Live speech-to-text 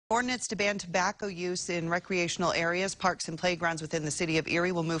Ordinance to ban tobacco use in recreational areas, parks, and playgrounds within the city of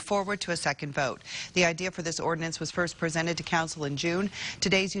Erie will move forward to a second vote. The idea for this ordinance was first presented to council in June.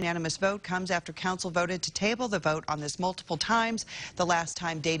 Today's unanimous vote comes after council voted to table the vote on this multiple times, the last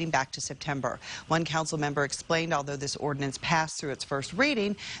time dating back to September. One council member explained although this ordinance passed through its first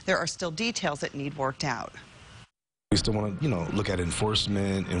reading, there are still details that need worked out. We still want to, look at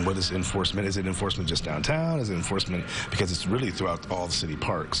enforcement and what is enforcement. Is it enforcement just downtown? Is it enforcement because it's really throughout all the city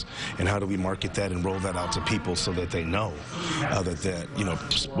parks? And how do we market that and roll that out to people so that they know that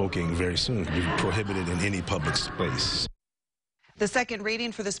smoking very soon can be prohibited in any public space? The second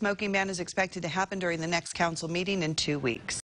reading for the smoking ban is expected to happen during the next council meeting in 2 weeks.